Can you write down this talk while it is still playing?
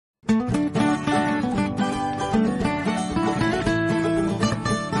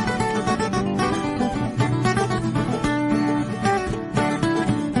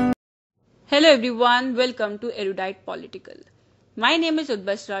Hello everyone, welcome to Erudite Political. My name is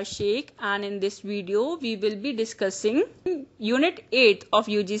Utbasra Sheikh and in this video we will be discussing Unit-8 of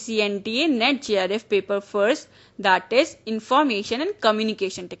UGC NTA NET JRF paper first, that is Information and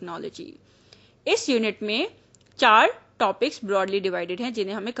Communication Technology. इस unit में 4 topics broadly divided हैं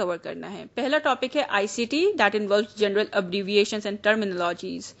जिन्हें हमें cover करना है. पहला topic है ICT that involves general abbreviations and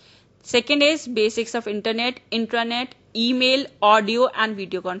terminologies. Second is basics of internet, intranet, email, audio and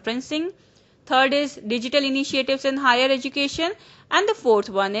video conferencing. Third is digital initiatives in higher education and the fourth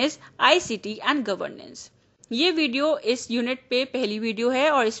one is ICT and governance. ये video इस unit पे पहली video है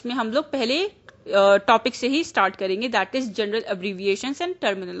और इसमें हम लोग पहले टॉपिक से ही स्टार्ट करेंगे, that is general अब्रीविएशंस and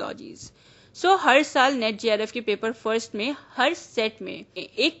terminologies. सो हर साल नेट जेआरएफ के पेपर फर्स्ट में हर सेट में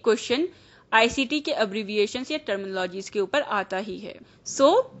एक क्वेश्चन आईसीटी के अब्रीविएशंस या टर्मिनोलॉजीज के ऊपर आता ही है.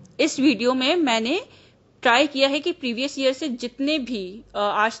 सो इस वीडियो में मैंने ट्राई किया है कि प्रीवियस ईयर से जितने भी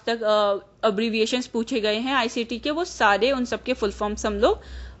आज तक अब्रीविएशंस पूछे गए हैं आईसीटी के, वो सारे उन सबके फुल फॉर्म्स हम लोग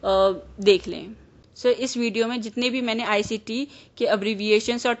देख लें. सो इस वीडियो में जितने भी मैंने आईसीटी के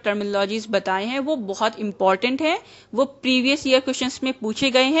अब्रीविएशंस और टर्मिनोलॉजीज बताए हैं वो बहुत इंपॉर्टेंट हैं, वो प्रीवियस ईयर क्वेश्चंस में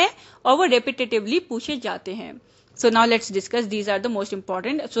पूछे गए हैं और वो रेपिटेटिवली पूछे जाते हैं. So now let's discuss, these are the most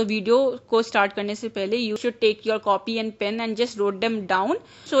important. So video को स्टार्ट करने से पहले you should take your copy and pen and just wrote them down.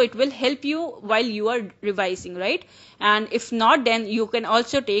 So it will help you while you are revising, right? And if not, then you can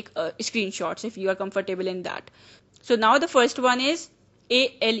also take screenshots if you are comfortable in that. So now the first one is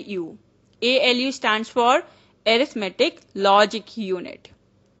ALU. ALU stands for Arithmetic Logic Unit.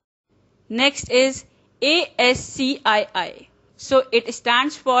 Next is ASCII. So it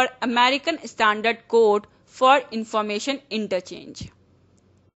stands for American Standard Code for Information Interchange.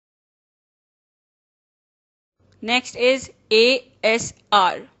 Next is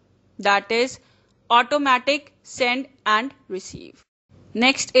ASR, that is Automatic Send and Receive.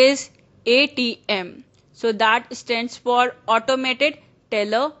 Next is ATM, so that stands for Automated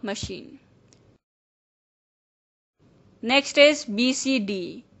Teller Machine. Next is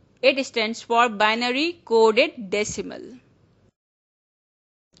BCD, it stands for Binary Coded Decimal.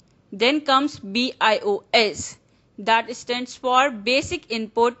 Then comes BIOS, that stands for Basic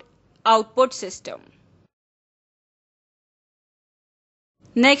Input Output System.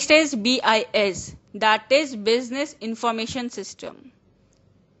 Next is BIS, that is Business Information System.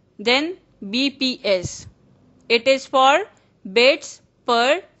 Then BPS, it is for bits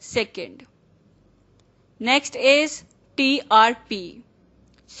per second. Next is TRP,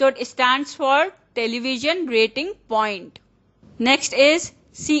 so it stands for Television Rating Point. Next is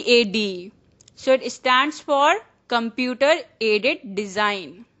CAD, so it stands for Computer Aided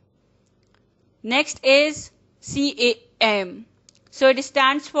Design. Next is CAM, so it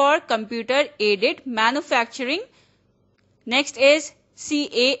stands for Computer Aided Manufacturing. Next is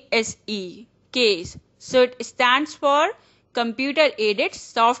CASE, so it stands for Computer Aided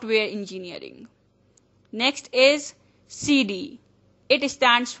Software Engineering. Next is CD, it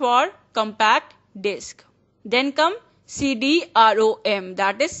stands for Compact Disc. Then come CD-ROM,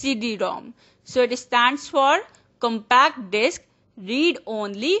 that is CD-ROM, so it stands for Compact Disc Read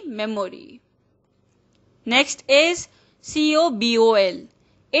Only Memory. Next is COBOL,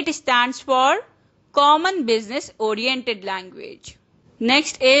 it stands for Common Business Oriented Language.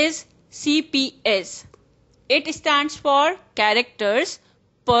 Next is CPS, it stands for Characters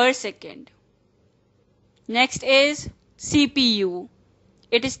per Second. Next is CPU,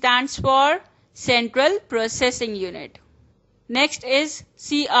 it stands for Central Processing Unit. Next is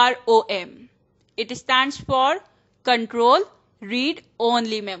CROM, it stands for Control Read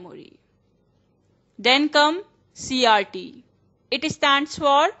Only Memory. Then come CRT, it stands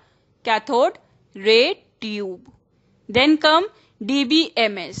for Cathode Ray Tube. Then come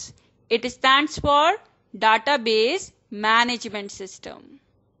DBMS, it stands for Database Management System.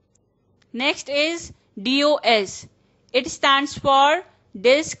 Next is DOS, it stands for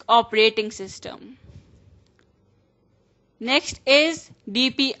Disk Operating System. Next is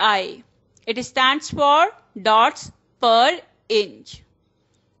DPI, it stands for dots per inch.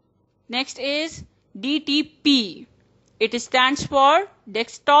 Next is DTP, it stands for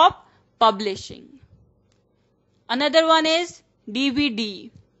Desktop Publishing. Another one is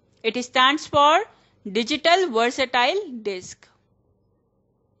DVD, it stands for Digital Versatile Disk.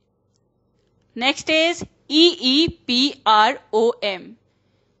 Next is EEPROM,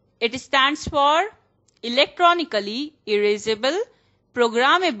 it stands for Electronically Erasable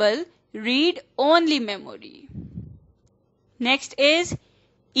Programmable Read Only Memory. Next is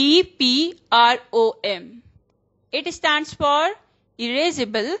EPROM, it stands for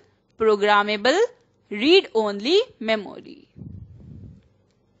Erasable Programmable Read Only Memory.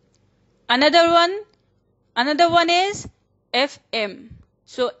 Another one is FM.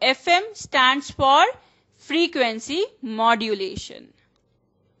 So FM stands for frequency modulation.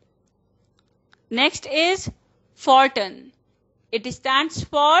 Next is Fortran. It stands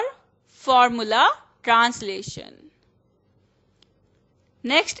for formula translation.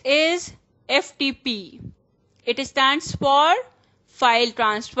 Next is FTP. It stands for file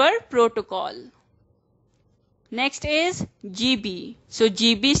transfer protocol. Next is GB. So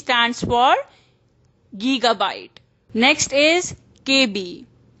GB stands for gigabyte. Next is KB.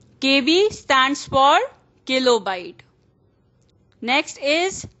 KB stands for kilobyte. Next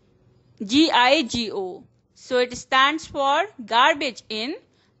is GIGO. So it stands for garbage in,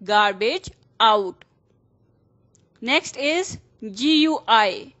 garbage out. Next is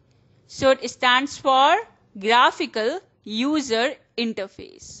GUI. So it stands for graphical user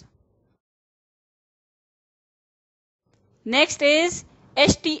interface. Next is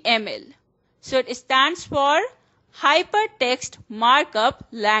HTML. So it stands for Hypertext Markup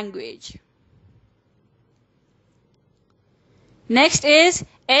Language. Next is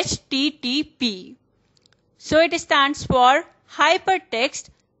HTTP. So it stands for Hypertext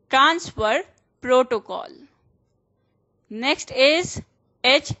Transfer Protocol. Next is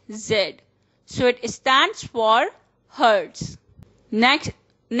HZ. So it stands for Hertz.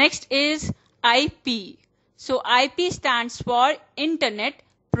 Next is IP. So IP stands for Internet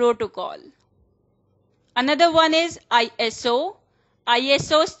Protocol. Another one is ISO.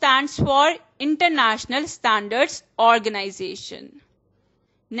 ISO stands for International Standards Organization.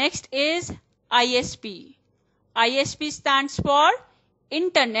 Next is ISP. ISP stands for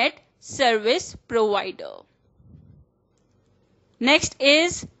Internet Service Provider. Next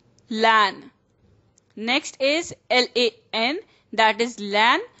is LAN. Next is LAN, that is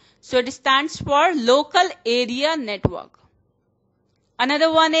LAN. So it stands for Local Area Network.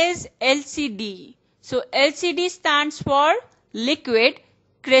 Another one is LCD. So LCD stands for Liquid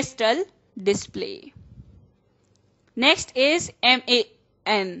Crystal Display. Next is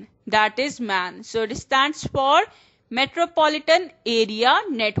MAN, that is MAN. So it stands for Metropolitan Area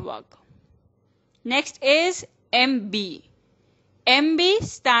Network. Next is MB. MB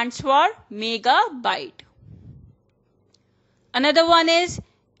stands for Megabyte. Another one is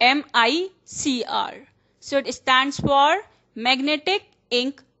MICR. So it stands for Magnetic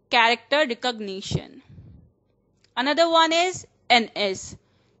Ink Character Recognition. Another one is NS.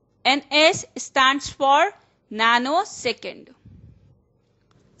 NS stands for nanosecond.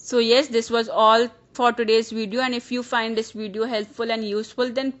 So yes, this was all for today's video, and if you find this video helpful and useful,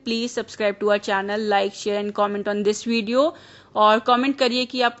 then please subscribe to our channel, like, share and comment on this video. और comment करिए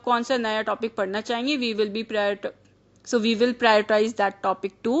कि आप कौन सा नया topic पढ़ना चाहेंगे. We will prioritize that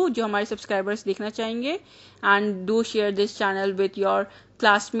topic too, जो हमारे subscribers देखना चाहेंगे. And do share this channel with your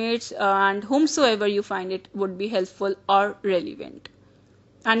classmates and whomsoever you find it would be helpful or relevant.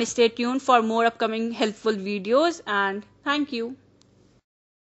 And stay tuned for more upcoming helpful videos, and thank you.